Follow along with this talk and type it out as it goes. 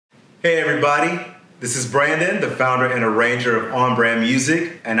Hey everybody, this is Brandon, the founder and arranger of On Brand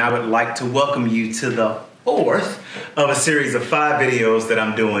Music, and I would like to welcome you to the fourth of a series of 5 videos that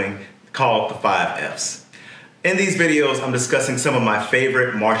I'm doing called the 5 F's. In these videos, I'm discussing some of my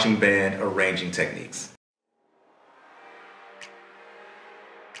favorite marching band arranging techniques.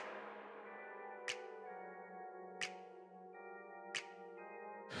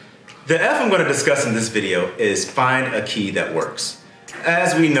 The F I'm going to discuss in this video is find a key that works.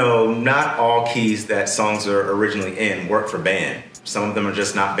 As we know, not all keys that songs are originally in work for band. Some of them are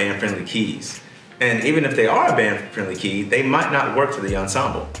just not band-friendly keys. And even if they are a band-friendly key, they might not work for the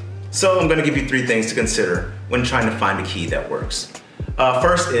ensemble. So I'm going to give you 3 things to consider when trying to find a key that works.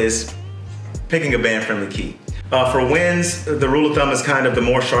 First is picking a band-friendly key. For winds, the rule of thumb is kind of the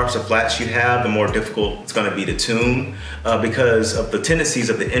more sharps or flats you have, the more difficult it's going to be to tune because of the tendencies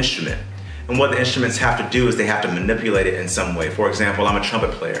of the instrument. And what the instruments have to do is they have to manipulate it in some way. For example, I'm a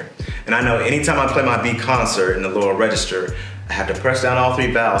trumpet player, and I know anytime I play my B concert in the lower register, I have to press down all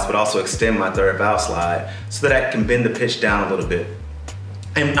 3 valves, but also extend my 3rd valve slide so that I can bend the pitch down a little bit,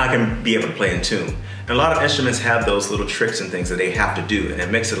 and I can be able to play in tune. And a lot of instruments have those little tricks and things that they have to do, and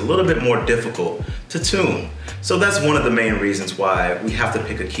it makes it a little bit more difficult to tune. So that's one of the main reasons why we have to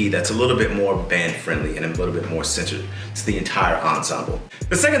pick a key that's a little bit more band-friendly and a little bit more centered to the entire ensemble.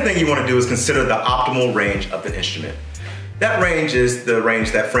 The second thing you want to do is consider the optimal range of the instrument. That range is the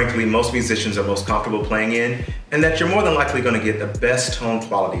range that, frankly, most musicians are most comfortable playing in, and that you're more than likely going to get the best tone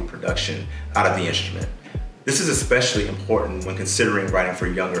quality production out of the instrument. This is especially important when considering writing for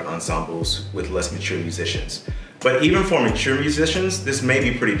younger ensembles with less mature musicians. But even for mature musicians, this may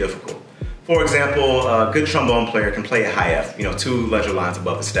be pretty difficult. For example, a good trombone player can play a high F, 2 ledger lines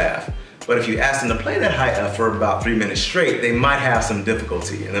above the staff. But if you ask them to play that high F for about 3 minutes straight, they might have some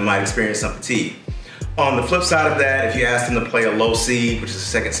difficulty and they might experience some fatigue. On the flip side of that, if you ask them to play a low C, which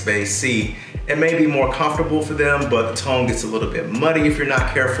is a 2nd space C, it may be more comfortable for them, but the tone gets a little bit muddy if you're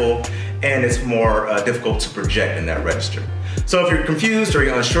not careful, and it's more difficult to project in that register. So if you're confused or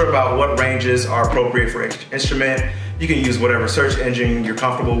you're unsure about what ranges are appropriate for each instrument, you can use whatever search engine you're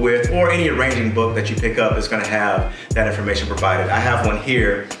comfortable with, or any arranging book that you pick up is going to have that information provided. I have one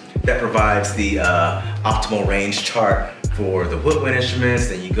here that provides the optimal range chart for the woodwind instruments,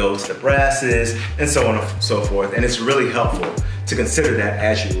 then you go to the brasses, and so on and so forth, and it's really helpful to consider that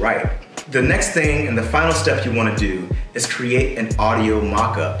as you write. The next thing and the final step you want to do is create an audio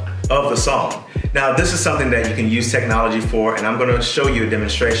mock-up of the song. Now, this is something that you can use technology for, and I'm going to show you a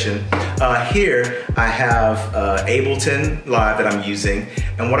demonstration. Here I have Ableton Live that I'm using,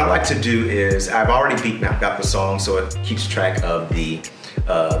 and what I like to do is I've already beat mapped out the song so it keeps track of the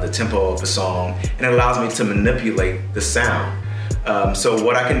tempo of the song, and it allows me to manipulate the sound. So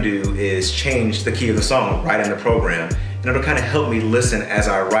what I can do is change the key of the song right in the program, and it'll kind of help me listen as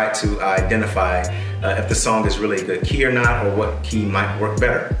I write to identify if the song is really a good key or not, or what key might work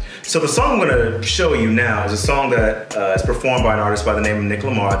better. So the song I'm going to show you now is a song that is performed by an artist by the name of Nick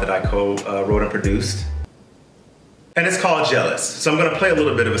Lamar that I co-wrote and produced. And it's called Jealous. So I'm going to play a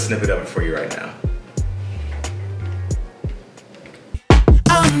little bit of a snippet of it for you right now.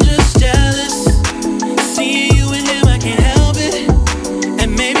 I'm just jealous, seeing you and him, I can't help it.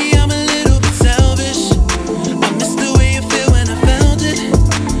 And maybe I'm a little bit selfish. I miss the way you feel when I found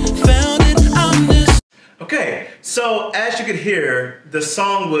it, I'm just... Okay, so as you could hear, the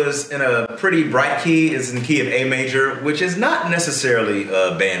song was in a pretty bright key. It's in the key of A major, which is not necessarily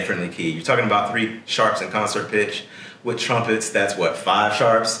a band-friendly key. You're talking about 3 sharps in concert pitch. With trumpets, that's what, 5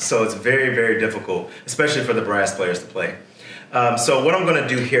 sharps? So it's very, very difficult, especially for the brass players to play. So what I'm going to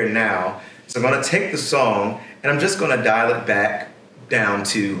do here now is I'm going to take the song and I'm just going to dial it back down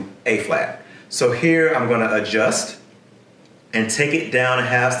to A flat. So here I'm going to adjust and take it down a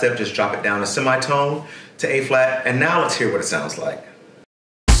half step, just drop it down a semitone to A flat, and now let's hear what it sounds like.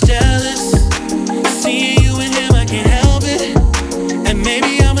 Jealous, seeing you and him, I can't help it. And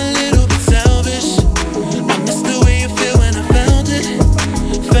maybe I'm a little bit selfish. I miss the way you feel when I found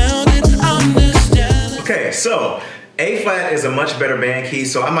it, I'm just jealous. Okay, so A flat is a much better band key,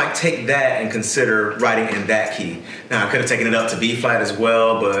 so I might take that and consider writing in that key. Now, I could have taken it up to B flat as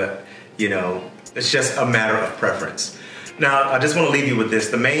well, but it's just a matter of preference. Now, I just want to leave you with this.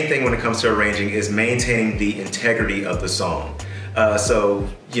 The main thing when it comes to arranging is maintaining the integrity of the song. So,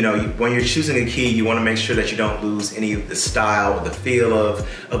 when you're choosing a key, you want to make sure that you don't lose any of the style or the feel of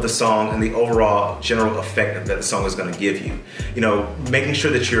the song and the overall general effect that the song is going to give you. Making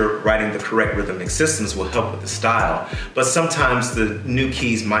sure that you're writing the correct rhythmic systems will help with the style, but sometimes the new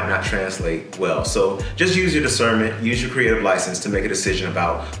keys might not translate well. So just use your discernment, use your creative license to make a decision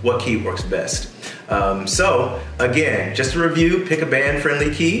about what key works best. So again, just to review, pick a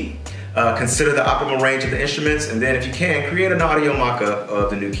band-friendly key. consider the optimal range of the instruments, and then if you can, create an audio mock-up of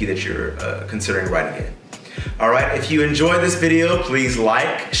the new key that you're considering writing in. All right, if you enjoyed this video, please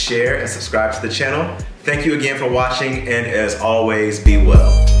like, share, and subscribe to the channel. Thank you again for watching, and as always, be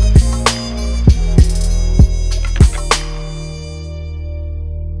well.